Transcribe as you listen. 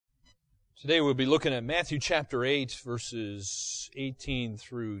Today we'll be looking at Matthew chapter 8, verses 18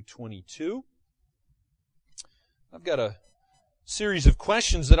 through 22. I've got a series of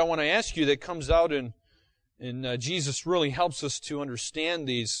questions that I want to ask you that comes out in Jesus really helps us to understand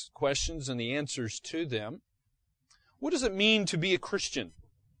these questions and the answers to them. What does it mean to be a Christian?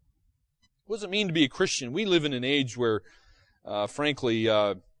 What does it mean to be a Christian? We live in an age where, frankly,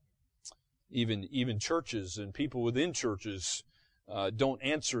 even churches and people within churches don't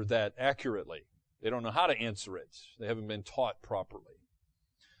answer that accurately. They don't know how to answer it. They haven't been taught properly.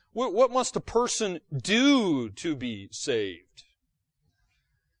 What must a person do to be saved?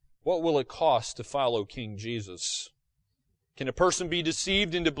 What will it cost to follow King Jesus? Can a person be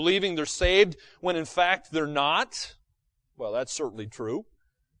deceived into believing they're saved when in fact they're not? Well, that's certainly true.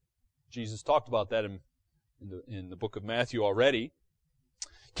 Jesus talked about that in the book of Matthew already.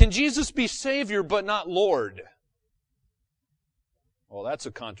 Can Jesus be Savior but not Lord? Well, that's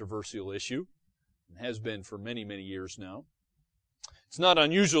a controversial issue, and has been for many, many years now. It's not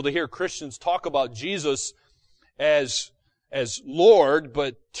unusual to hear Christians talk about Jesus as Lord,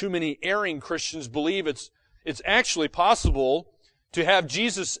 but too many erring Christians believe it's actually possible to have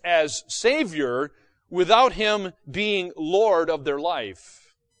Jesus as Savior without Him being Lord of their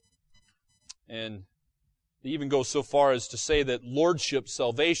life. And they even go so far as to say that lordship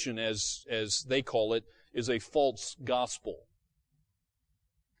salvation, as they call it, is a false gospel.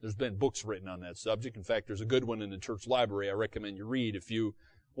 There's been books written on that subject. In fact, there's a good one in the church library I recommend you read if you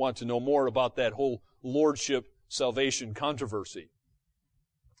want to know more about that whole lordship salvation controversy.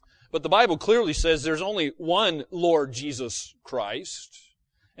 But the Bible clearly says there's only one Lord Jesus Christ,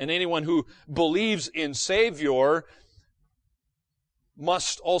 and anyone who believes in Savior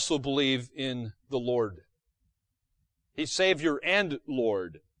must also believe in the Lord. He's Savior and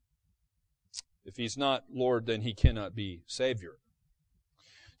Lord. If He's not Lord, then He cannot be Savior.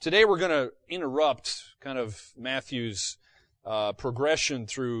 Today we're going to interrupt kind of Matthew's progression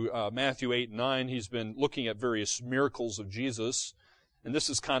through Matthew 8 and 9. He's been looking at various miracles of Jesus, and this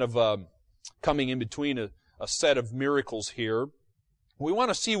is kind of coming in between a set of miracles here. We want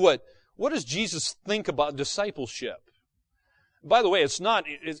to see what does Jesus think about discipleship. By the way, it's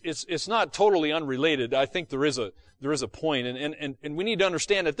not totally unrelated. I think there is a point, and we need to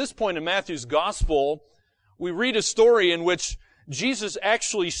understand at this point in Matthew's gospel, we read a story in which Jesus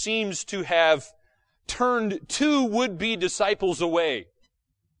actually seems to have turned two would-be disciples away.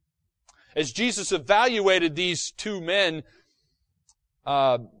 As Jesus evaluated these two men,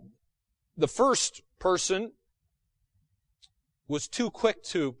 the first person was too quick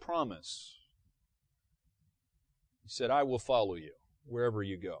to promise. He said, "I will follow you wherever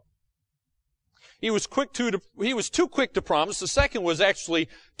you go." He was too quick to promise. The second was actually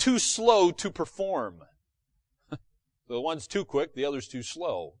too slow to perform. The one's too quick, the other's too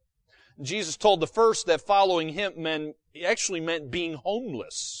slow. Jesus told the first that following Him actually meant being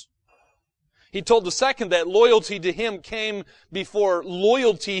homeless. He told the second that loyalty to Him came before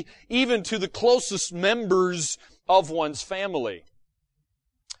loyalty even to the closest members of one's family.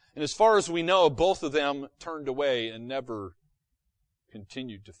 And as far as we know, both of them turned away and never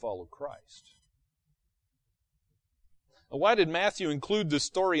continued to follow Christ. Why did Matthew include this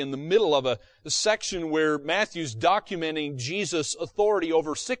story in the middle of a section where Matthew's documenting Jesus' authority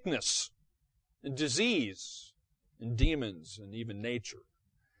over sickness and disease and demons and even nature?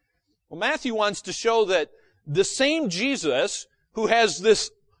 Well, Matthew wants to show that the same Jesus who has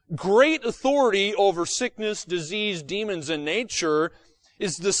this great authority over sickness, disease, demons, and nature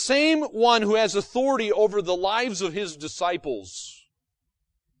is the same one who has authority over the lives of His disciples,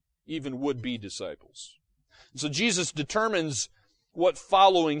 even would-be disciples. So Jesus determines what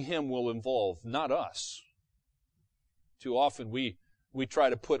following Him will involve, not us. Too often we try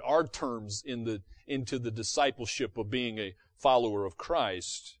to put our terms into the discipleship of being a follower of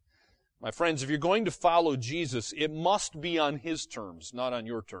Christ. My friends, if you're going to follow Jesus, it must be on His terms, not on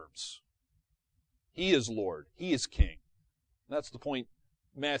your terms. He is Lord. He is King. That's the point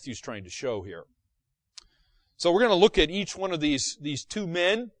Matthew's trying to show here. So we're going to look at each one of these two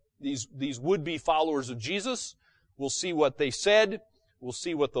men, these would-be followers of Jesus. We'll see what they said. We'll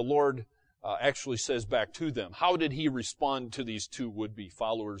see what the Lord actually says back to them. How did He respond to these two would-be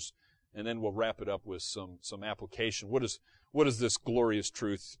followers? And then we'll wrap it up with some application. What does this glorious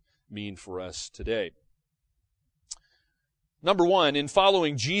truth mean for us today? Number one, in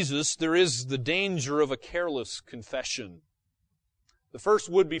following Jesus, there is the danger of a careless confession. The first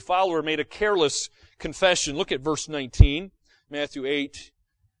would-be follower made a careless confession. Look at verse 19, Matthew 8.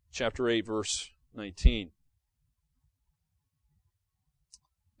 Chapter 8, verse 19.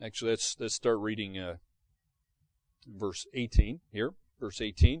 Actually, let's start reading verse 18 here. Verse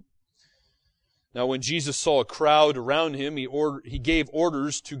 18. Now when Jesus saw a crowd around him, he gave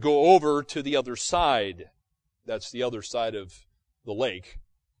orders to go over to the other side. That's the other side of the lake.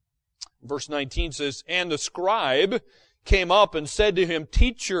 Verse 19 says, "And the scribe came up and said to him,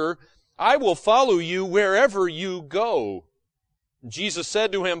 'Teacher, I will follow you wherever you go.' And Jesus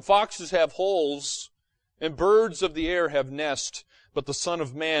said to him, 'Foxes have holes, and birds of the air have nests, but the Son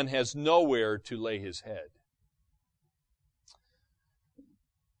of Man has nowhere to lay his head.'"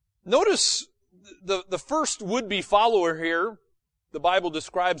 Notice the first would-be follower here, the Bible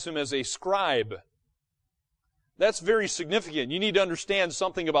describes him as a scribe. That's very significant. You need to understand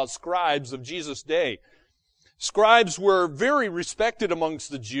something about scribes of Jesus' day. Scribes were very respected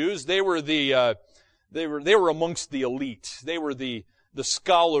amongst the Jews. They were amongst the elite. They were the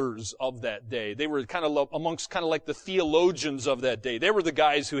scholars of that day. They were kind of like the theologians of that day. They were the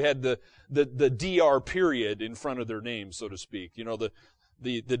guys who had the DR period in front of their name, so to speak. You know,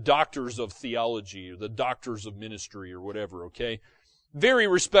 the doctors of theology or the doctors of ministry or whatever, okay? Very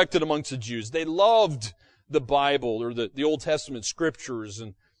respected amongst the Jews. They loved the Bible or the Old Testament scriptures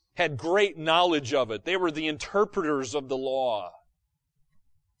and had great knowledge of it. They were the interpreters of the law.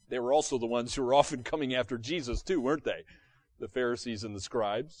 They were also the ones who were often coming after Jesus too, weren't they? The Pharisees and the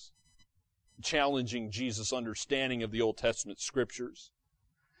scribes, challenging Jesus' understanding of the Old Testament scriptures.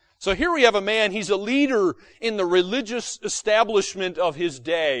 So here we have a man, he's a leader in the religious establishment of his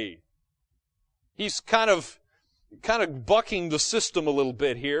day. He's kind of bucking the system a little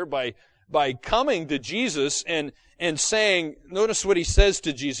bit here by coming to Jesus and saying, notice what he says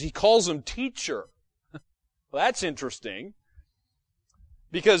to Jesus. He calls him teacher. Well, that's interesting.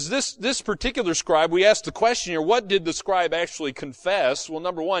 Because this particular scribe, we asked the question here, what did the scribe actually confess? Well,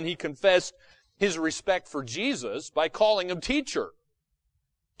 number one, he confessed his respect for Jesus by calling him teacher.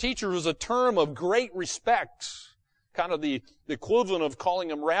 Teacher was a term of great respect, kind of the equivalent of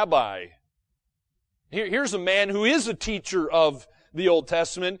calling him rabbi. Here's a man who is a teacher of the Old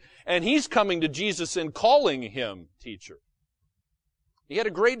Testament, and he's coming to Jesus and calling him teacher. He had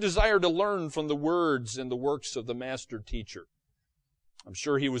a great desire to learn from the words and the works of the master teacher. I'm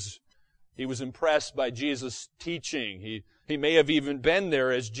sure he was impressed by Jesus' teaching. He may have even been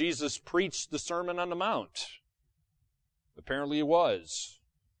there as Jesus preached the Sermon on the Mount. Apparently he was.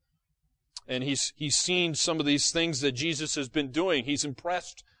 And he's seen some of these things that Jesus has been doing. He's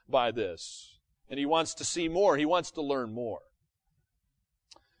impressed by this. And he wants to see more. He wants to learn more.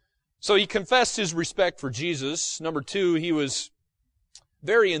 So he confessed his respect for Jesus. Number two, he was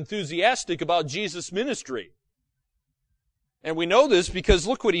very enthusiastic about Jesus' ministry. And we know this because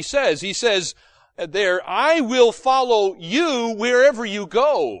look what he says. He says there, "I will follow you wherever you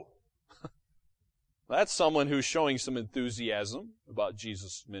go." That's someone who's showing some enthusiasm about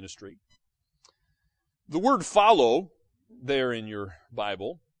Jesus' ministry. The word follow, there in your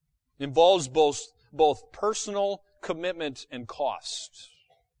Bible, involves both personal commitment and cost.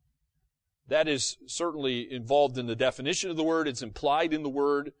 That is certainly involved in the definition of the word. It's implied in the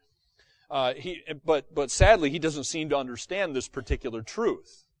word. But sadly, he doesn't seem to understand this particular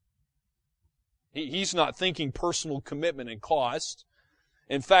truth. He's not thinking personal commitment and cost.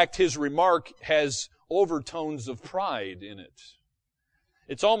 In fact, his remark has overtones of pride in it.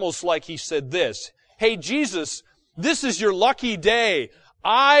 It's almost like he said this, "Hey, Jesus, this is your lucky day.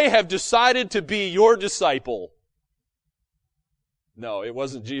 I have decided to be your disciple." No, it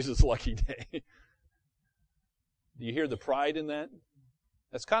wasn't Jesus' lucky day. Do you hear the pride in that?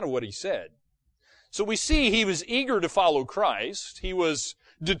 That's kind of what he said. So we see he was eager to follow Christ. He was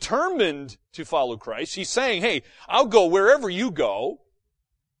determined to follow Christ. He's saying, hey, I'll go wherever you go.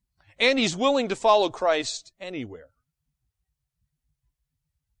 And he's willing to follow Christ anywhere.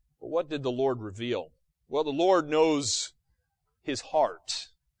 But what did the Lord reveal? Well, the Lord knows his heart.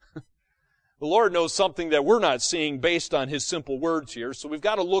 The Lord knows something that we're not seeing based on his simple words here. So we've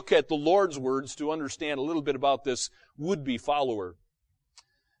got to look at the Lord's words to understand a little bit about this would-be follower.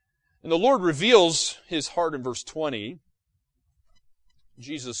 And the Lord reveals his heart in verse 20.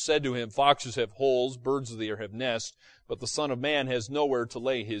 Jesus said to him, "Foxes have holes, birds of the air have nests, but the Son of Man has nowhere to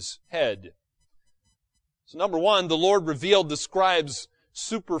lay his head." So number one, the Lord revealed the scribe's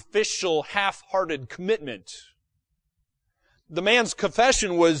superficial, half-hearted commitment. The man's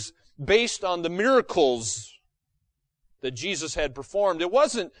confession was based on the miracles that Jesus had performed. It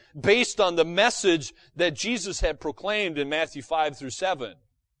wasn't based on the message that Jesus had proclaimed in Matthew 5 through 7.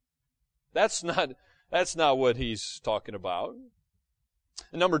 That's not what he's talking about.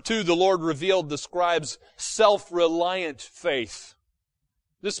 And number two, the Lord revealed the scribe's self-reliant faith.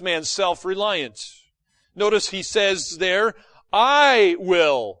 This man's self-reliant. Notice he says there, "I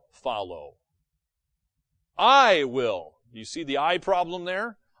will follow." I will. Do you see the I problem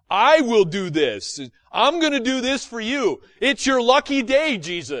there? I will do this. I'm going to do this for you. It's your lucky day,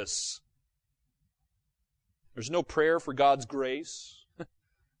 Jesus. There's no prayer for God's grace.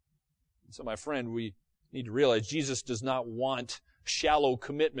 So, my friend, we need to realize Jesus does not want shallow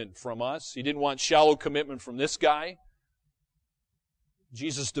commitment from us. He didn't want shallow commitment from this guy.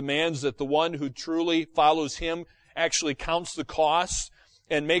 Jesus demands that the one who truly follows Him actually counts the costs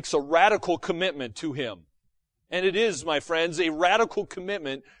and makes a radical commitment to Him. And it is, my friends, a radical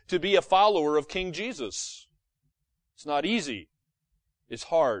commitment to be a follower of King Jesus. It's not easy. It's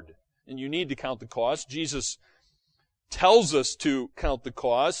hard. And you need to count the cost. Jesus tells us to count the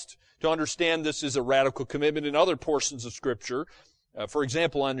cost. To understand this is a radical commitment in other portions of Scripture. For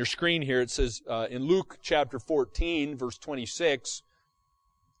example, on your screen here, it says in Luke chapter 14, verse 26,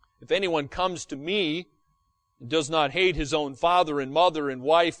 if anyone comes to me and does not hate his own father and mother and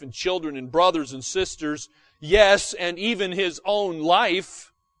wife and children and brothers and sisters, yes, and even his own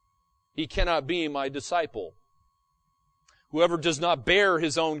life, he cannot be my disciple. Whoever does not bear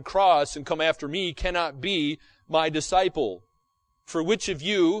his own cross and come after me cannot be my disciple. For which of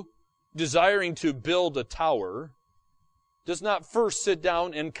you, desiring to build a tower, does not first sit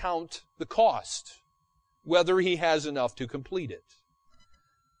down and count the cost, whether he has enough to complete it?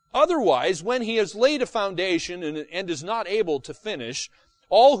 Otherwise, when he has laid a foundation and is not able to finish,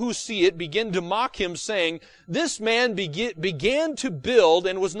 all who see it begin to mock him, saying, this man began to build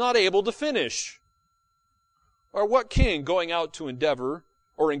and was not able to finish. Or what king, going out to endeavor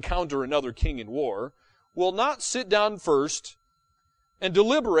or encounter another king in war, will not sit down first and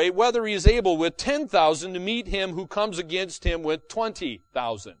deliberate whether he is able with 10,000 to meet him who comes against him with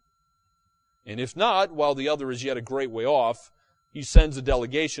 20,000? And if not, while the other is yet a great way off, he sends a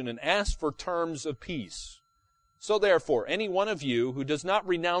delegation and asks for terms of peace. So therefore, any one of you who does not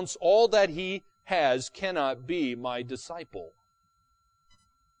renounce all that he has cannot be my disciple.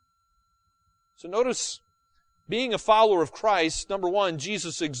 So notice, being a follower of Christ, number one,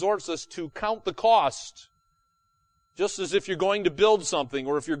 Jesus exhorts us to count the cost. Just as if you're going to build something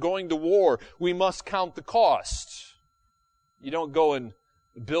or if you're going to war, we must count the cost. You don't go and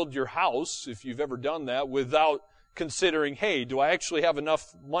build your house, if you've ever done that, without considering, hey, do I actually have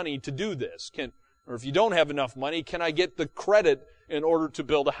enough money to do this? Or if you don't have enough money, can I get the credit in order to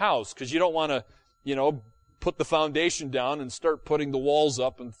build a house? Because you don't want to, put the foundation down and start putting the walls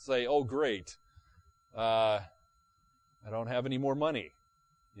up and say, oh, great, I don't have any more money.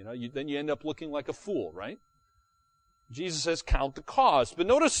 Then you end up looking like a fool, right? Jesus says, count the cost. But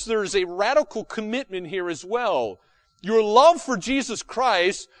notice there's a radical commitment here as well. Your love for Jesus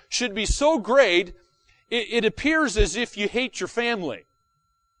Christ should be so great, it appears as if you hate your family,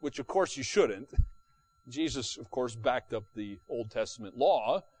 which of course you shouldn't. Jesus, of course, backed up the Old Testament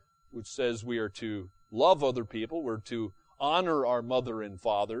law, which says we are to love other people, we're to honor our mother and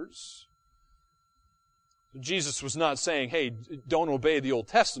fathers. Jesus was not saying, hey, don't obey the Old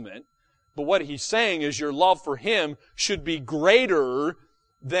Testament. But what he's saying is your love for Him should be greater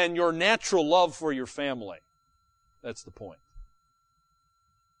than your natural love for your family. That's the point.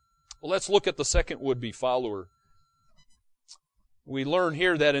 Well, let's look at the second would-be follower. We learn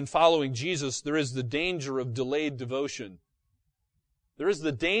here that in following Jesus, there is the danger of delayed devotion. There is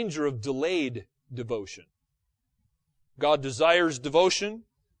the danger of delayed devotion. God desires devotion.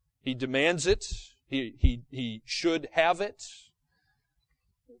 He demands it. He should have it.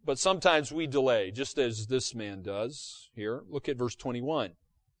 But sometimes we delay, just as this man does here. Look at verse 21.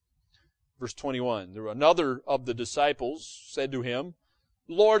 Verse 21, another of the disciples said to him,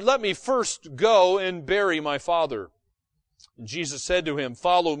 Lord, let me first go and bury my father. And Jesus said to him,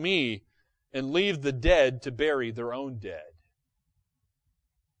 follow me and leave the dead to bury their own dead.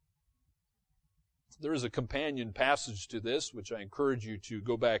 There is a companion passage to this, which I encourage you to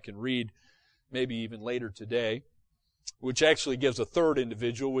go back and read, maybe even later today, which actually gives a third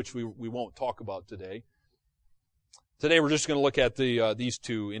individual, which we won't talk about today. Today we're just going to look at these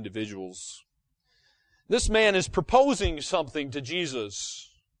two individuals. This man is proposing something to Jesus.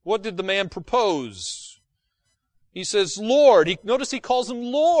 What did the man propose? He says, Lord. Notice he calls him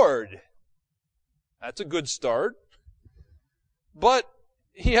Lord. That's a good start. But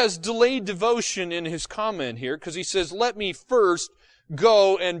he has delayed devotion in his comment here because he says, let me first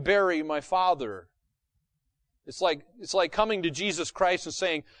go and bury my father. It's like coming to Jesus Christ and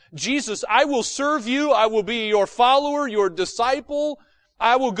saying, Jesus, I will serve you. I will be your follower, your disciple.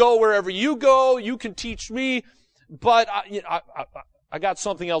 I will go wherever you go. You can teach me. But I got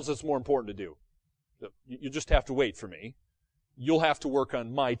something else that's more important to do. You just have to wait for me. You'll have to work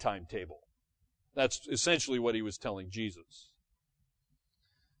on my timetable. That's essentially what he was telling Jesus.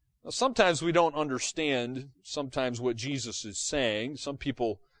 Now, sometimes we don't understand sometimes what Jesus is saying. Some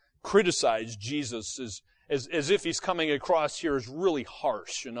people criticize Jesus as if he's coming across here as really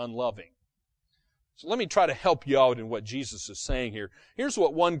harsh and unloving. So let me try to help you out in what Jesus is saying here. Here's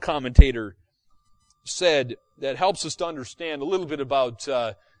what one commentator said that helps us to understand a little bit about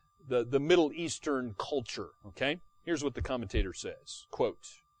the Middle Eastern culture. Okay? Here's what the commentator says. Quote,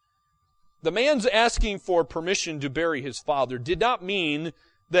 "The man's asking for permission to bury his father did not mean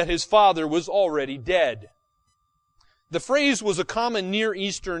that his father was already dead. The phrase was a common Near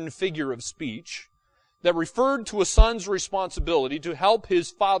Eastern figure of speech that referred to a son's responsibility to help his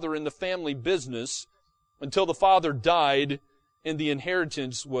father in the family business until the father died and the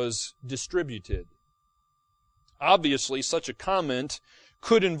inheritance was distributed. Obviously, such a comment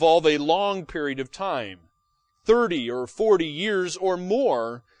could involve a long period of time, 30 or 40 years or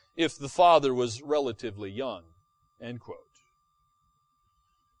more, if the father was relatively young." End quote.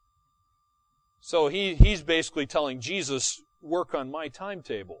 So he's basically telling Jesus, work on my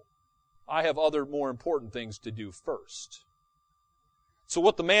timetable. I have other more important things to do first. So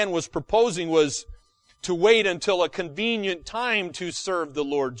what the man was proposing was to wait until a convenient time to serve the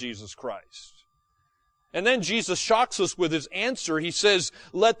Lord Jesus Christ. And then Jesus shocks us with his answer. He says,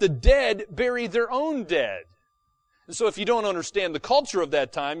 let the dead bury their own dead. And so if you don't understand the culture of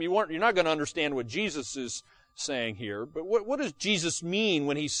that time, you're not going to understand what Jesus is saying here. But what does Jesus mean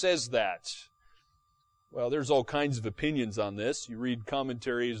when he says that? Well, there's all kinds of opinions on this. You read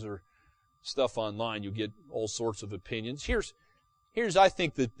commentaries or stuff online, you get all sorts of opinions. Here's I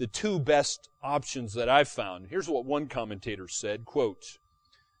think, the two best options that I've found. Here's what one commentator said, quote,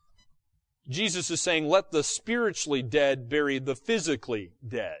 Jesus is saying, let the spiritually dead bury the physically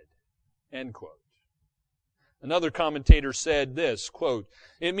dead, end quote. Another commentator said this, quote,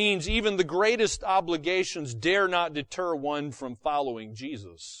 it means even the greatest obligations dare not deter one from following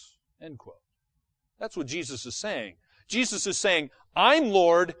Jesus, end quote. That's what Jesus is saying. Jesus is saying, I'm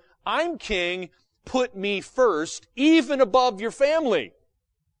Lord, I'm King, put me first, even above your family.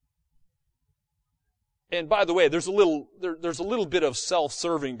 And by the way, there's a little bit of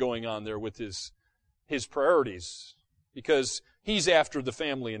self-serving going on there with his priorities, because he's after the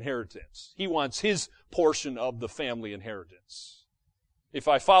family inheritance. He wants his portion of the family inheritance. If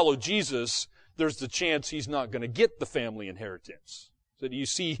I follow Jesus, there's the chance he's not going to get the family inheritance. So do you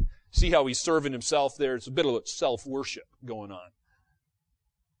see how he's serving himself there? It's a bit of self-worship going on.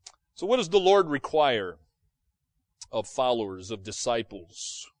 So what does the Lord require of followers, of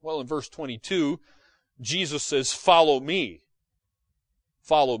disciples? Well, in verse 22, Jesus says, follow me.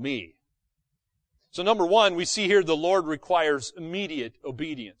 Follow me. So number one, we see here the Lord requires immediate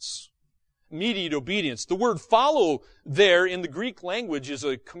obedience. Immediate obedience. The word follow there in the Greek language is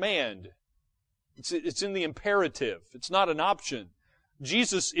a command. It's in the imperative. It's not an option.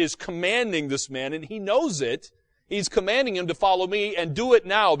 Jesus is commanding this man, and he knows it. He's commanding him to follow me and do it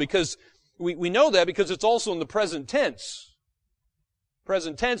now, because we know that because it's also in the present tense.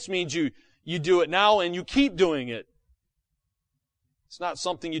 Present tense means you do it now and you keep doing it. It's not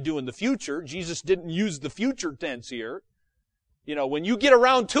something you do in the future. Jesus didn't use the future tense here. When you get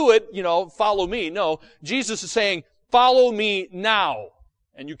around to it, follow me. No, Jesus is saying, follow me now.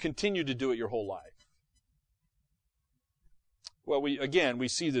 And you continue to do it your whole life. Well, we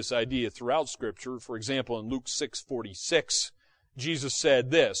see this idea throughout Scripture. For example, in Luke 6:46, Jesus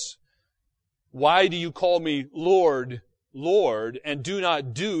said this, why do you call me Lord, Lord, and do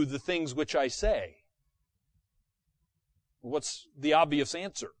not do the things which I say? What's the obvious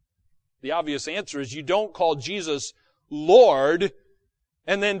answer? The obvious answer is you don't call Jesus Lord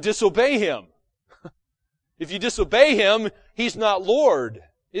and then disobey Him. If you disobey Him, He's not Lord,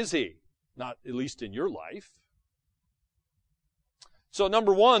 is He? Not at least in your life. So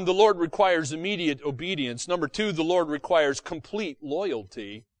number one, the Lord requires immediate obedience. Number two, the Lord requires complete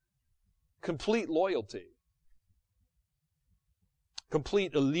loyalty. Complete loyalty.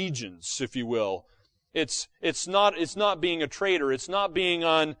 Complete allegiance, if you will. It's not being a traitor. It's not being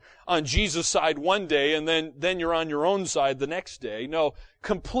on Jesus' side one day and then you're on your own side the next day. No,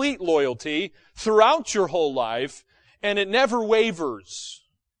 complete loyalty throughout your whole life, and it never wavers.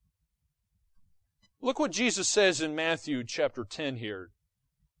 Look what Jesus says in Matthew chapter 10 here,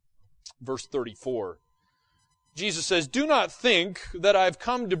 verse 34. Jesus says, do not think that I've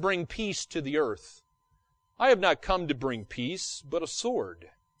come to bring peace to the earth. I have not come to bring peace, but a sword.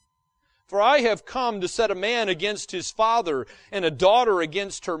 For I have come to set a man against his father, and a daughter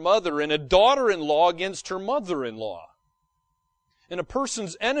against her mother, and a daughter-in-law against her mother-in-law. And a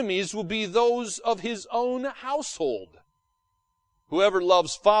person's enemies will be those of his own household. Whoever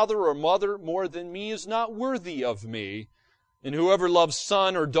loves father or mother more than me is not worthy of me, and whoever loves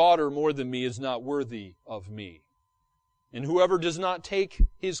son or daughter more than me is not worthy of me. And whoever does not take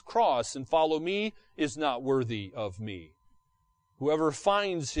his cross and follow me is not worthy of me. Whoever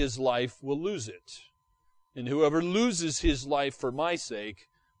finds his life will lose it. And whoever loses his life for my sake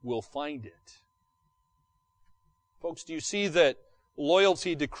will find it. Folks, do you see that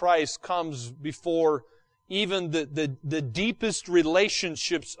loyalty to Christ comes before even the deepest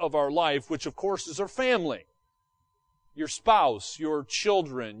relationships of our life, which of course is our family? Your spouse, your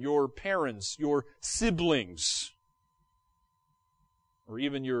children, your parents, your siblings, or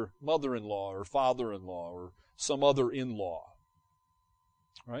even your mother-in-law or father-in-law or some other in-law.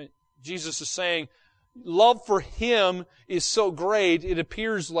 Right? Jesus is saying, love for Him is so great, it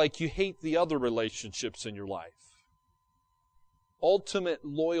appears like you hate the other relationships in your life. Ultimate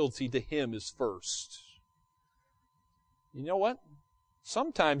loyalty to Him is first. You know what?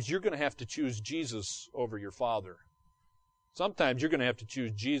 Sometimes you're going to have to choose Jesus over your father. Sometimes you're going to have to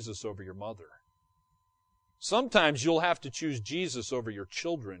choose Jesus over your mother. Sometimes you'll have to choose Jesus over your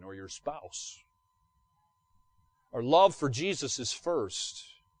children or your spouse. Our love for Jesus is first.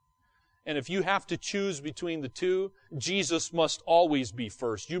 And if you have to choose between the two, Jesus must always be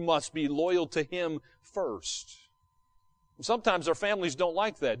first. You must be loyal to Him first. Sometimes our families don't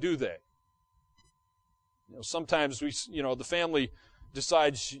like that, do they? Sometimes the family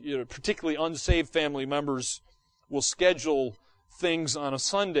decides, particularly unsaved family members will schedule things on a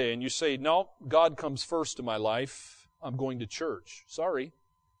Sunday, and you say, no, God comes first in my life. I'm going to church. Sorry.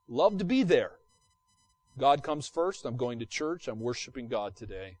 Love to be there. God comes first. I'm going to church. I'm worshiping God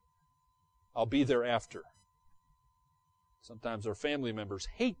today. I'll be there after. Sometimes our family members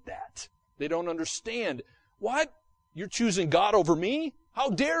hate that. They don't understand. What? You're choosing God over me? How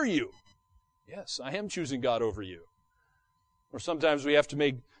dare you? Yes, I am choosing God over you. Or sometimes we have to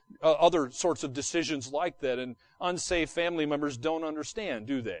make other sorts of decisions like that, and unsaved family members don't understand,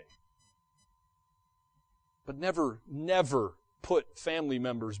 do they? But never put family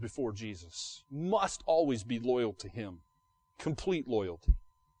members before Jesus. Must always be loyal to Him. Complete loyalty.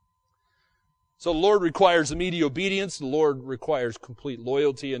 So the Lord requires immediate obedience. The Lord requires complete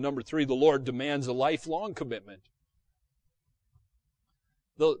loyalty. And number 3, the Lord demands a lifelong commitment.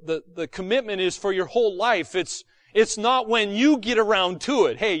 The commitment is for your whole life. It's not when you get around to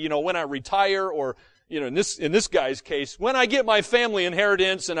it. Hey, when I retire, or, in this guy's case, when I get my family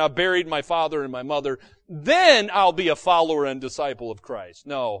inheritance and I've buried my father and my mother, then I'll be a follower and disciple of Christ.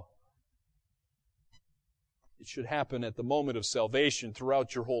 No. It should happen at the moment of salvation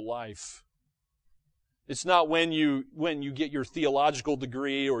throughout your whole life. It's not when you get your theological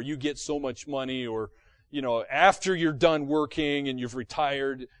degree, or you get so much money, or, after you're done working and you've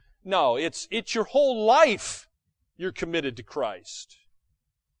retired. No, it's your whole life you're committed to Christ.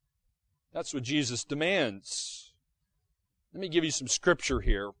 That's what Jesus demands. Let me give you some scripture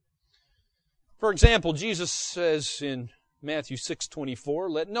here. For example, Jesus says in Matthew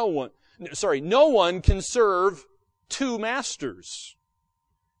 6:24, no one can serve two masters.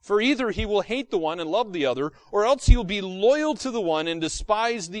 For either he will hate the one and love the other, or else he will be loyal to the one and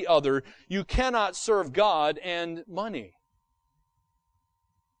despise the other. You cannot serve God and money.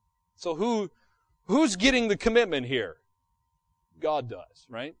 So who's getting the commitment here? God does,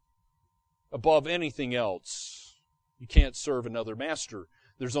 right? Above anything else. You can't serve another master.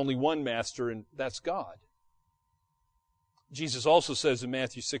 There's only one master, and that's God. Jesus also says in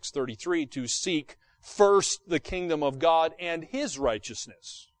Matthew 6:33 to seek first the kingdom of God and His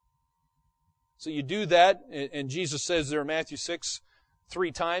righteousness. So you do that, and Jesus says there in Matthew 6,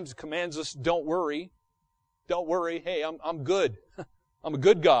 3 times, commands us, don't worry. Don't worry. Hey, I'm good. I'm a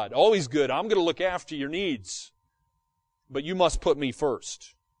good God, always good. I'm going to look after your needs. But you must put me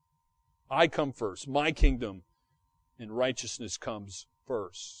first. I come first. My kingdom and righteousness comes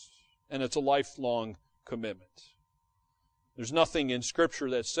first. And it's a lifelong commitment. There's nothing in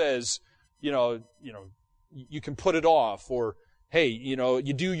Scripture that says, you can put it off, or, hey,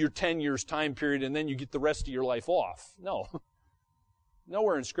 you do your 10 years time period and then you get the rest of your life off. No.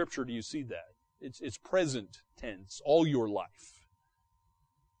 Nowhere in Scripture do you see that. It's present tense, all your life.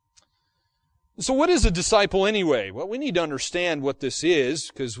 So what is a disciple anyway? Well, we need to understand what this is,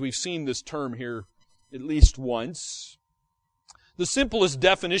 because we've seen this term here at least once. The simplest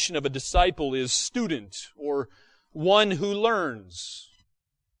definition of a disciple is student, or one who learns.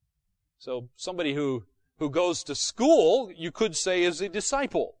 So somebody who goes to school, you could say, is a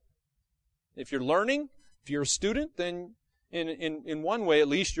disciple. If you're learning, if you're a student, then in one way at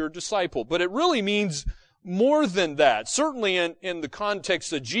least you're a disciple. But it really means more than that, certainly in the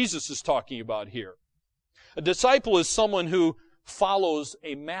context that Jesus is talking about here. A disciple is someone who follows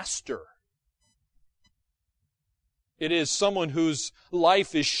a master. It is someone whose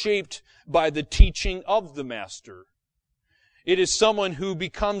life is shaped by the teaching of the master. It is someone who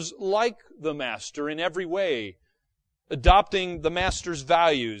becomes like the Master in every way, adopting the Master's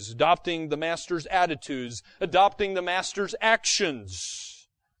values, adopting the Master's attitudes, adopting the Master's actions,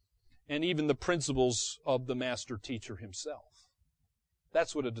 and even the principles of the Master Teacher himself.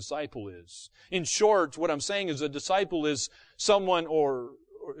 That's what a disciple is. In short, what I'm saying is a disciple is someone, or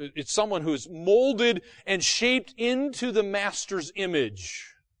it's someone who is molded and shaped into the Master's image.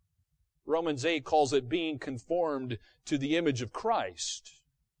 Romans 8 calls it being conformed to the image of Christ.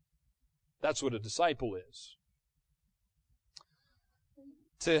 That's what a disciple is.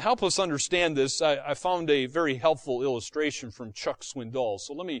 To help us understand this, I found a very helpful illustration from Chuck Swindoll.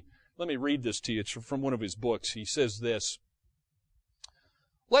 So let me read this to you. It's from one of his books. He says this: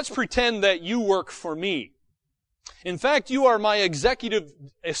 "Let's pretend that you work for me. In fact, you are my executive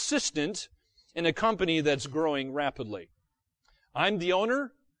assistant in a company that's growing rapidly. I'm the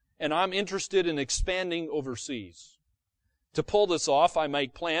owner, and I'm interested in expanding overseas. To pull this off, I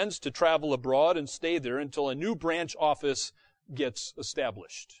make plans to travel abroad and stay there until a new branch office gets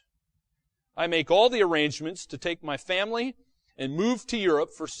established. I make all the arrangements to take my family and move to Europe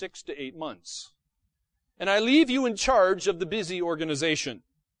for 6 to 8 months. And I leave you in charge of the busy organization.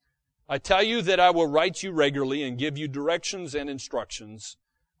 I tell you that I will write you regularly and give you directions and instructions.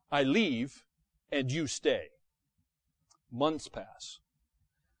 I leave and you stay. Months pass.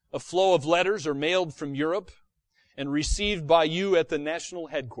 A flow of letters are mailed from Europe and received by you at the national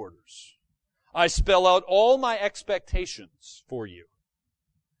headquarters. I spell out all my expectations for you.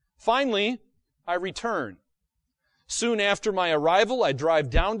 Finally, I return. Soon after my arrival, I drive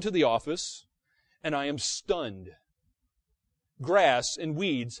down to the office, and I am stunned. Grass and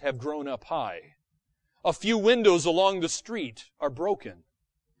weeds have grown up high. A few windows along the street are broken.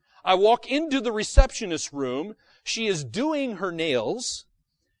 I walk into the receptionist's room. She is doing her nails,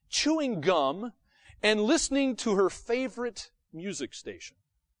 chewing gum, and listening to her favorite music station.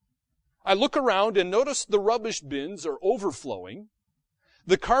 I look around and notice the rubbish bins are overflowing.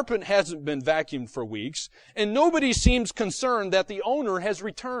 The carpet hasn't been vacuumed for weeks, and nobody seems concerned that the owner has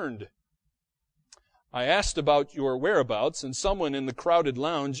returned. I asked about your whereabouts, and someone in the crowded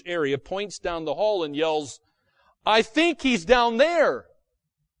lounge area points down the hall and yells, "I think he's down there."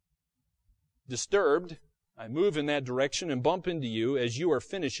 Disturbed, I move in that direction and bump into you as you are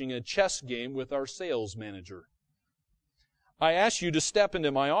finishing a chess game with our sales manager. I ask you to step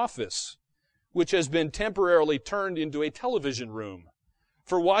into my office, which has been temporarily turned into a television room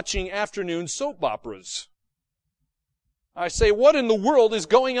for watching afternoon soap operas. I say, "What in the world is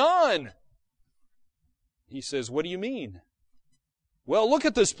going on?" He says, "What do you mean?" "Well, look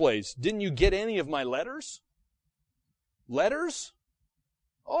at this place. Didn't you get any of my letters?" "Letters?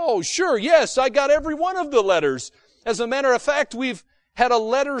 Oh, sure, yes, I got every one of the letters. As a matter of fact, we've had a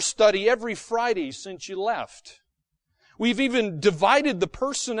letter study every Friday since you left. We've even divided the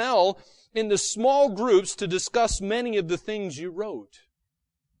personnel into small groups to discuss many of the things you wrote.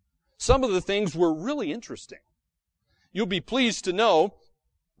 Some of the things were really interesting. You'll be pleased to know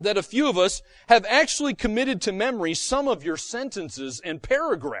that a few of us have actually committed to memory some of your sentences and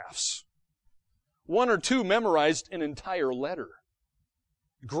paragraphs. One or two memorized an entire letter.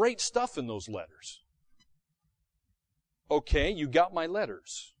 Great stuff in those letters." Okay, you got my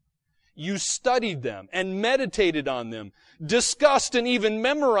letters. You studied them and meditated on them, discussed and even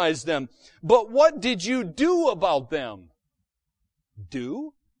memorized them. But what did you do about them?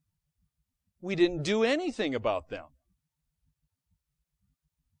 Do? We didn't do anything about them.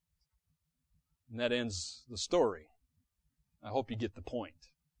 And that ends the story. I hope you get the point.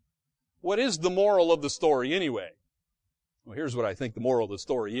 What is the moral of the story anyway? Well, here's what I think the moral of the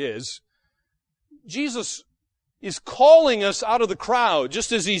story is. Jesus is calling us out of the crowd,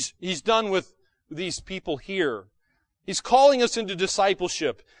 just as He's done with these people here. He's calling us into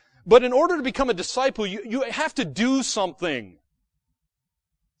discipleship. But in order to become a disciple, you have to do something.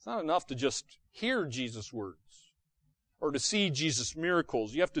 It's not enough to just hear Jesus' words or to see Jesus'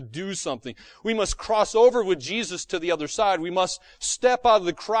 miracles. You have to do something. We must cross over with Jesus to the other side. We must step out of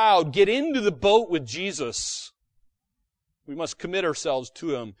the crowd, get into the boat with Jesus. We must commit ourselves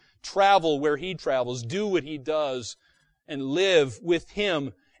to Him, travel where He travels, do what He does, and live with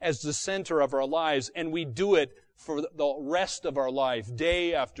Him as the center of our lives. And we do it for the rest of our life,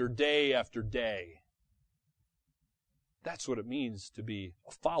 day after day after day. That's what it means to be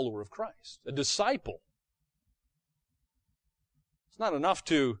a follower of Christ, a disciple. It's not enough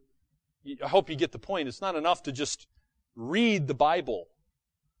to, I hope you get the point, it's not enough to just read the Bible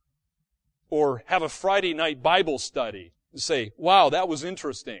or have a Friday night Bible study and say, "Wow, that was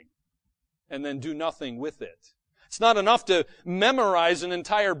interesting," and then do nothing with it. It's not enough to memorize an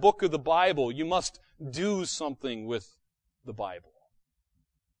entire book of the Bible. You must do something with the Bible.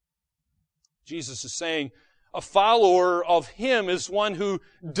 Jesus is saying a follower of Him is one who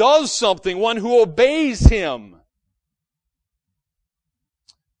does something, one who obeys Him.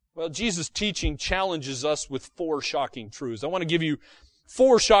 Well, Jesus' teaching challenges us with 4 shocking truths. I want to give you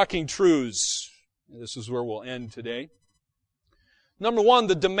 4 shocking truths. This is where we'll end today. Number 1,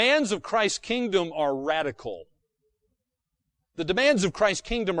 the demands of Christ's kingdom are radical. The demands of Christ's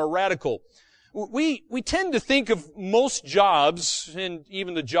kingdom are radical. We tend to think of most jobs, and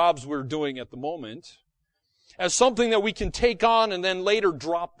even the jobs we're doing at the moment, as something that we can take on and then later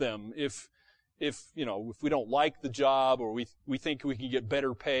drop them if we don't like the job or we think we can get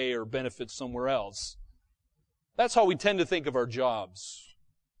better pay or benefits somewhere else. That's how we tend to think of our jobs.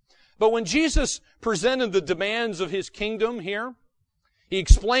 But when Jesus presented the demands of His kingdom here, He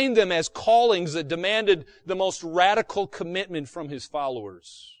explained them as callings that demanded the most radical commitment from His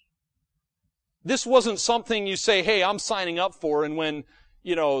followers. This wasn't something you say, hey, I'm signing up for, and when,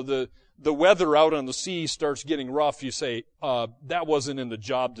 the weather out on the sea starts getting rough, you say, that wasn't in the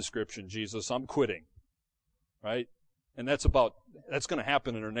job description, Jesus, I'm quitting. Right? And that's going to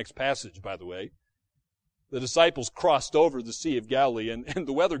happen in our next passage, by the way. The disciples crossed over the Sea of Galilee, and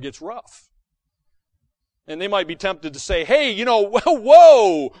the weather gets rough. And they might be tempted to say, hey,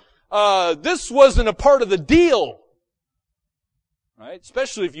 this wasn't a part of the deal. Right?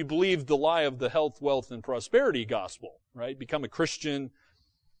 Especially if you believe the lie of the health, wealth, and prosperity gospel. Right? Become a Christian,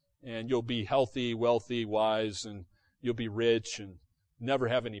 and you'll be healthy, wealthy, wise, and you'll be rich and never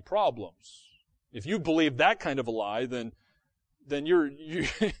have any problems. If you believe that kind of a lie, then you're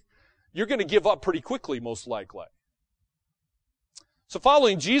going to give up pretty quickly, most likely. So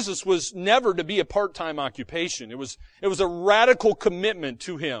following Jesus was never to be a part-time occupation. It was a radical commitment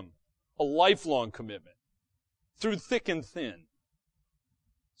to Him, a lifelong commitment, through thick and thin.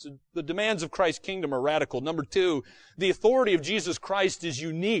 So the demands of Christ's kingdom are radical. Number 2, the authority of Jesus Christ is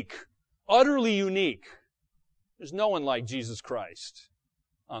unique, utterly unique. There's no one like Jesus Christ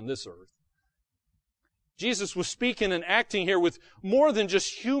on this earth. Jesus was speaking and acting here with more than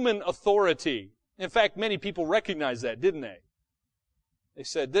just human authority. In fact, many people recognized that, didn't they? They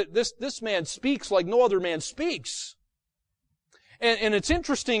said, this man speaks like no other man speaks. And it's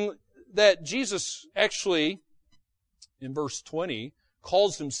interesting that Jesus actually, in verse 20,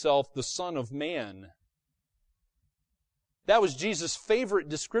 calls Himself the Son of Man. That was Jesus' favorite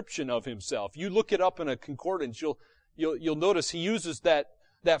description of Himself. You look it up in a concordance, you'll notice He uses that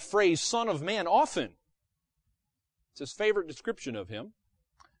phrase, Son of Man, often. It's His favorite description of Him.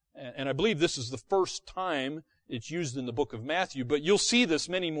 And I believe this is the first time it's used in the book of Matthew, but you'll see this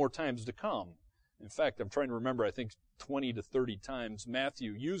many more times to come. In fact, I'm trying to remember, I think 20 to 30 times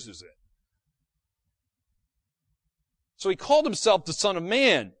Matthew uses it. So He called Himself the Son of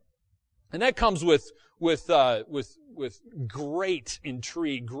Man. And that comes with great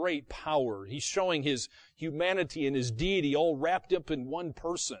intrigue, great power. He's showing His humanity and His deity all wrapped up in one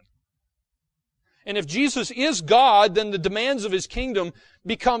person. And if Jesus is God, then the demands of His kingdom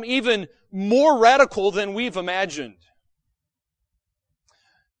become even more radical than we've imagined.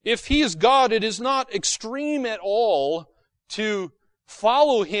 If He is God, it is not extreme at all to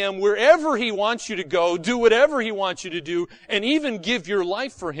follow Him wherever He wants you to go, do whatever He wants you to do, and even give your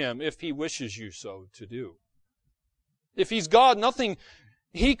life for Him if He wishes you so to do. If He's God, nothing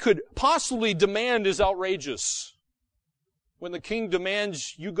He could possibly demand is outrageous. When the king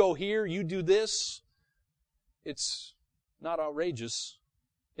demands you go here, you do this, it's not outrageous.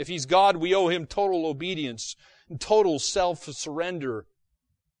 If He's God, we owe Him total obedience and total self-surrender.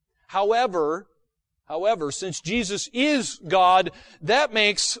 However, since Jesus is God, that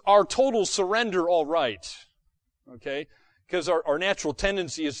makes our total surrender all right. Okay? Because our natural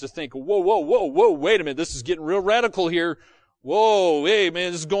tendency is to think, whoa, wait a minute, this is getting real radical here. Whoa, hey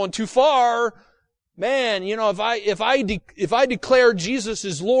man, this is going too far. Man, if I declare Jesus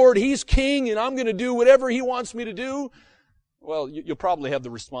is Lord, He's King, and I'm going to do whatever He wants me to do, well, you'll probably have the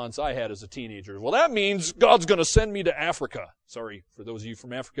response I had as a teenager. Well, that means God's going to send me to Africa. Sorry for those of you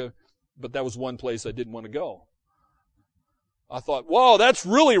from Africa, but that was one place I didn't want to go. I thought, whoa, that's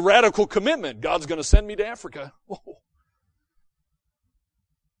really radical commitment. God's going to send me to Africa. Whoa.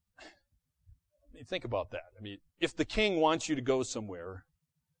 Think about that. If the king wants you to go somewhere,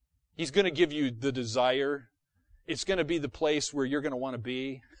 He's going to give you the desire. It's going to be the place where you're going to want to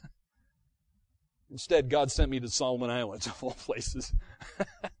be. Instead, God sent me to Solomon Islands, of all places.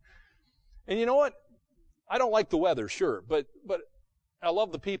 And you know what? I don't like the weather, sure, but I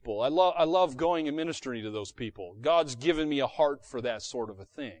love the people. I love going and ministering to those people. God's given me a heart for that sort of a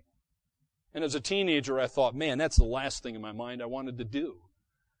thing. And as a teenager, I thought, man, that's the last thing in my mind I wanted to do.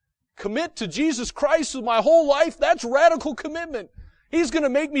 Commit to Jesus Christ with my whole life, that's radical commitment. He's going to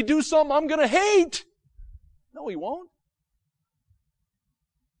make me do something I'm going to hate. No, He won't.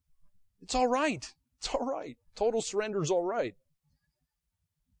 It's all right. It's all right. Total surrender is all right.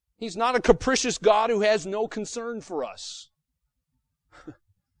 He's not a capricious God who has no concern for us.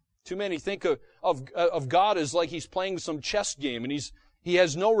 Too many think of God as like He's playing some chess game and He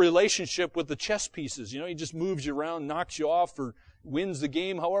has no relationship with the chess pieces. He just moves you around, knocks you off, or wins the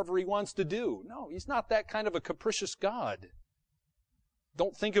game however He wants to do. No, He's not that kind of a capricious God.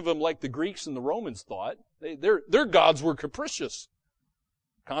 Don't think of Him like the Greeks and the Romans thought. Their gods were capricious.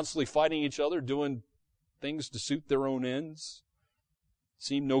 Constantly fighting each other, doing things to suit their own ends.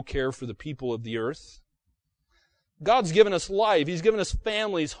 Seemed no care for the people of the earth. God's given us life. He's given us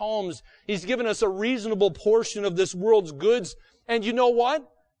families, homes. He's given us a reasonable portion of this world's goods. And you know what?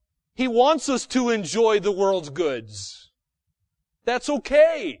 He wants us to enjoy the world's goods. That's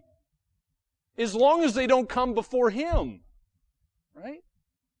okay. As long as they don't come before Him. Right?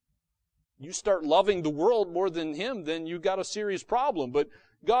 You start loving the world more than Him, then you've got a serious problem. But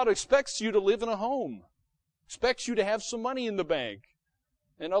God expects you to live in a home. Expects you to have some money in the bank.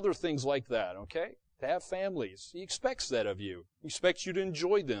 And other things like that, okay? To have families. He expects that of you. He expects you to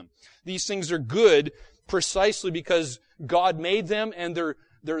enjoy them. These things are good precisely because God made them and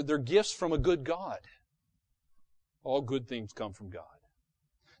they're gifts from a good God. All good things come from God.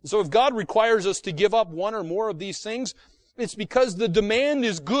 And so if God requires us to give up one or more of these things, it's because the demand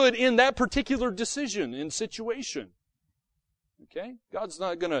is good in that particular decision and situation. Okay? God's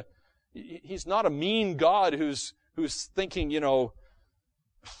not gonna, He's not a mean God who's thinking,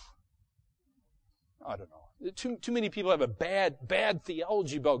 I don't know. Too many people have a bad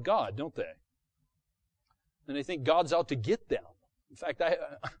theology about God, don't they? And they think God's out to get them. In fact,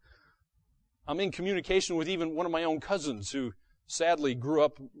 I'm in communication with even one of my own cousins who sadly grew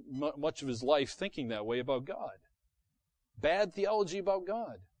up much of his life thinking that way about God. Bad theology about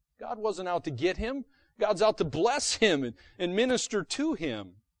God. God wasn't out to get him. God's out to bless him and minister to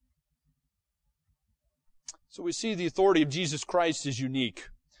him. So we see the authority of Jesus Christ is unique.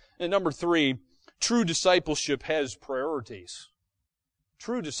 And number 3, true discipleship has priorities.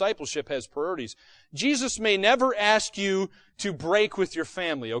 True discipleship has priorities. Jesus may never ask you to break with your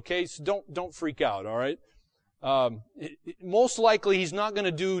family, okay? So don't freak out, all right? Most likely He's not going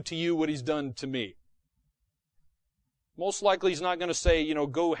to do to you what He's done to me. Most likely He's not going to say,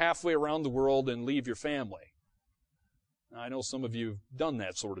 go halfway around the world and leave your family. I know some of you have done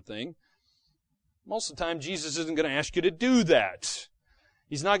that sort of thing. Most of the time, Jesus isn't going to ask you to do that.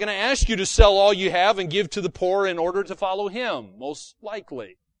 He's not going to ask you to sell all you have and give to the poor in order to follow Him, most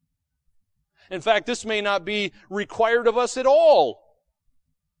likely. In fact, this may not be required of us at all.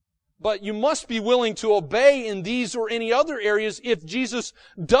 But you must be willing to obey in these or any other areas if Jesus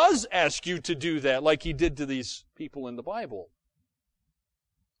does ask you to do that, like He did to these people in the Bible.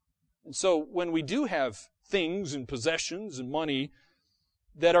 And so when we do have things and possessions and money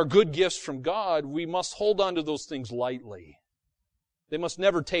that are good gifts from God, we must hold on to those things lightly. They must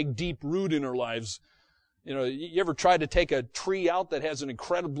never take deep root in our lives. You ever tried to take a tree out that has an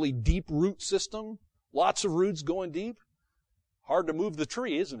incredibly deep root system? Lots of roots going deep? Hard to move the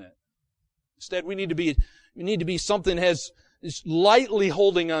tree, isn't it? Instead, we need to be something that is lightly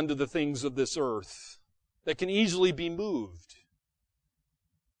holding on to the things of this earth that can easily be moved.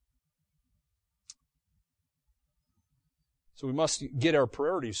 So we must get our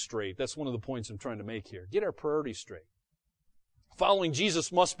priorities straight. That's one of the points I'm trying to make here. Get our priorities straight. Following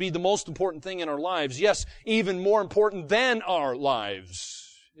Jesus must be the most important thing in our lives. Yes, even more important than our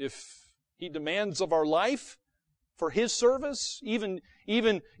lives. If He demands of our life for His service, even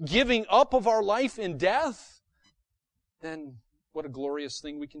giving up of our life in death, then what a glorious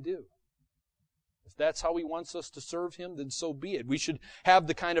thing we can do. If that's how He wants us to serve Him, then so be it. We should have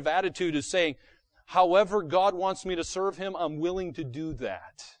the kind of attitude of saying, however God wants me to serve Him, I'm willing to do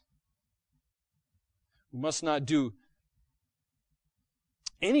that. We must not do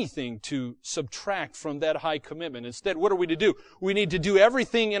anything to subtract from that high commitment. Instead, what are we to do? We need to do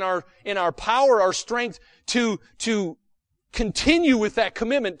everything in our power, our strength to continue with that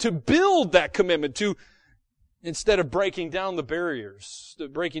commitment, to build that commitment, instead of breaking down the barriers,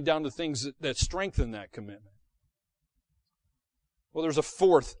 breaking down the things that strengthen that commitment. Well, there's a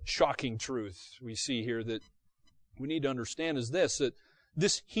fourth shocking truth we see here that we need to understand is this, that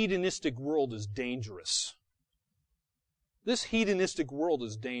this hedonistic world is dangerous. This hedonistic world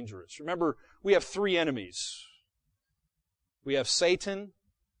is dangerous. Remember, we have 3 enemies. We have Satan,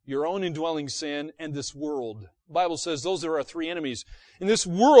 your own indwelling sin, and this world. The Bible says those are our 3 enemies. In this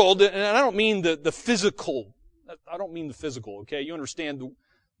world, and I don't mean the physical. I don't mean the physical, okay? You understand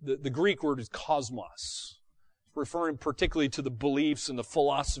The Greek word is cosmos, referring particularly to the beliefs and the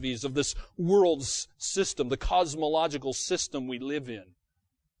philosophies of this world's system, the cosmological system we live in.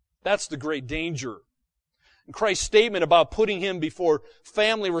 That's the great danger. And Christ's statement about putting Him before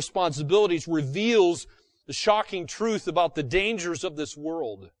family responsibilities reveals the shocking truth about the dangers of this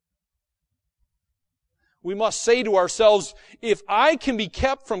world. We must say to ourselves, if I can be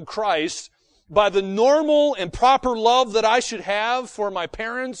kept from Christ by the normal and proper love that I should have for my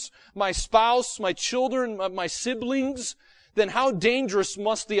parents, my spouse, my children, my siblings, then how dangerous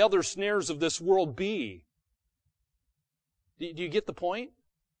must the other snares of this world be? Do you get the point?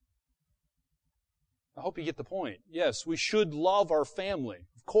 I hope you get the point. Yes, we should love our family,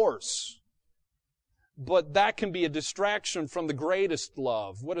 of course. But that can be a distraction from the greatest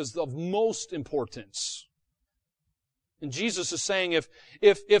love, what is of most importance. And Jesus is saying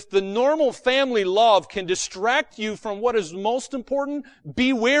if the normal family love can distract you from what is most important,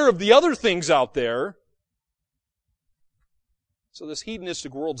 beware of the other things out there. So this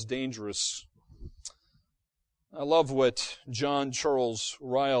hedonistic world's dangerous. I love what John Charles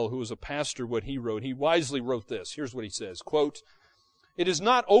Ryle, who was a pastor, what he wrote. He wisely wrote this. Here's what he says, quote, "It is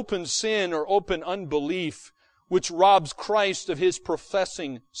not open sin or open unbelief which robs Christ of His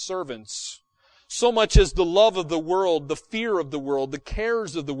professing servants, so much as the love of the world, the fear of the world, the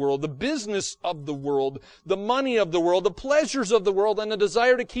cares of the world, the business of the world, the money of the world, the pleasures of the world, and the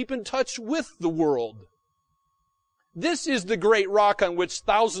desire to keep in touch with the world. This is the great rock on which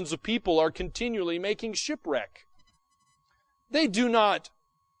thousands of people are continually making shipwreck. They do not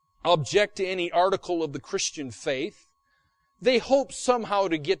object to any article of the Christian faith. They hope somehow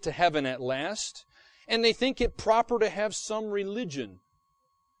to get to heaven at last, and they think it proper to have some religion.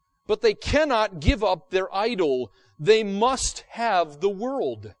 But they cannot give up their idol. They must have the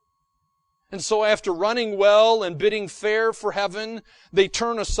world. And so after running well and bidding fair for heaven, they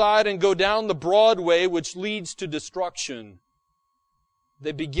turn aside and go down the broad way which leads to destruction.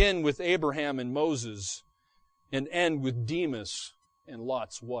 They begin with Abraham and Moses and end with Demas and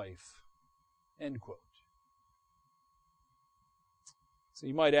Lot's wife." End quote. So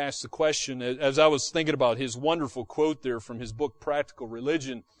you might ask the question, as I was thinking about his wonderful quote there from his book, Practical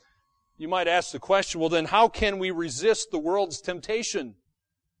Religion, you might ask the question, well then how can we resist the world's temptation?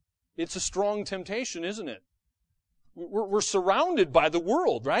 It's a strong temptation, isn't it? We're surrounded by the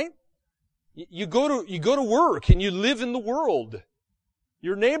world, right? You go to work and you live in the world.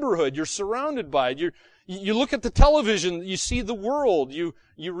 Your neighborhood, you're surrounded by it. You look at the television, you see the world. You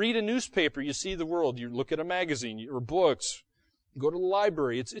read a newspaper, you see the world. You look at a magazine or books. You go to the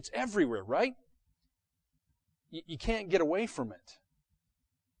library. It's everywhere, right? You can't get away from it.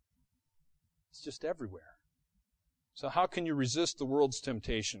 It's just everywhere. So how can you resist the world's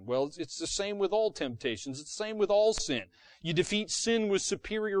temptation? Well, it's the same with all temptations. It's the same with all sin. You defeat sin with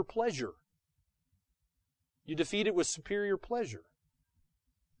superior pleasure. You defeat it with superior pleasure.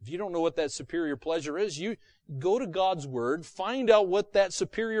 If you don't know what that superior pleasure is, you go to God's Word, find out what that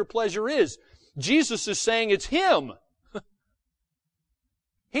superior pleasure is. Jesus is saying it's Him.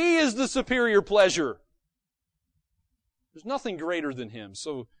 He is the superior pleasure. There's nothing greater than Him.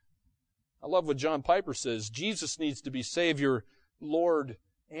 So I love what John Piper says. Jesus needs to be Savior, Lord,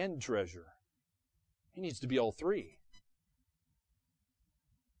 and treasure. He needs to be all three.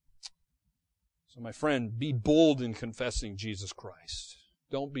 So my friend, be bold in confessing Jesus Christ.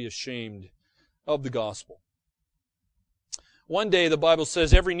 Don't be ashamed of the gospel. One day the Bible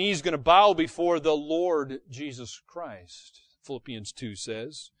says every knee is going to bow before the Lord Jesus Christ. Philippians 2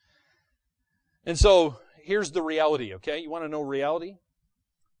 says. And so here's the reality, okay? You want to know reality?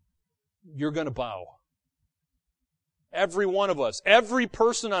 You're going to bow. Every one of us, every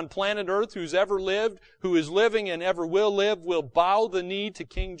person on planet Earth who's ever lived, who is living and ever will live, will bow the knee to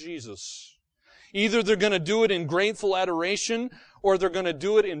King Jesus. Either they're going to do it in grateful adoration or they're going to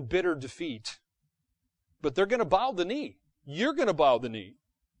do it in bitter defeat. But they're going to bow the knee. You're going to bow the knee.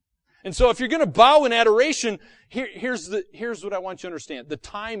 And so if you're going to bow in adoration, here's what I want you to understand. The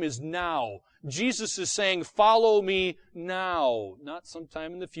time is now. Jesus is saying, follow me now. Not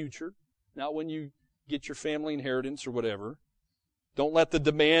sometime in the future. Not when you get your family inheritance or whatever. Don't let the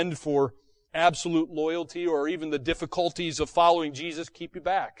demand for absolute loyalty or even the difficulties of following Jesus keep you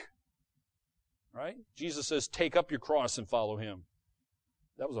back. Right? Jesus says, take up your cross and follow Him.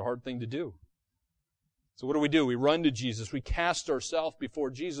 That was a hard thing to do. So what do? We run to Jesus. We cast ourselves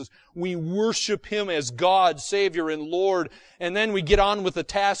before Jesus. We worship Him as God, Savior, and Lord. And then we get on with the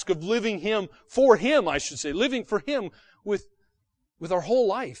task of living Him, for Him, I should say. Living for Him with our whole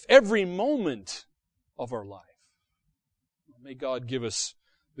life. Every moment of our life. May God give us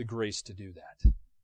the grace to do that.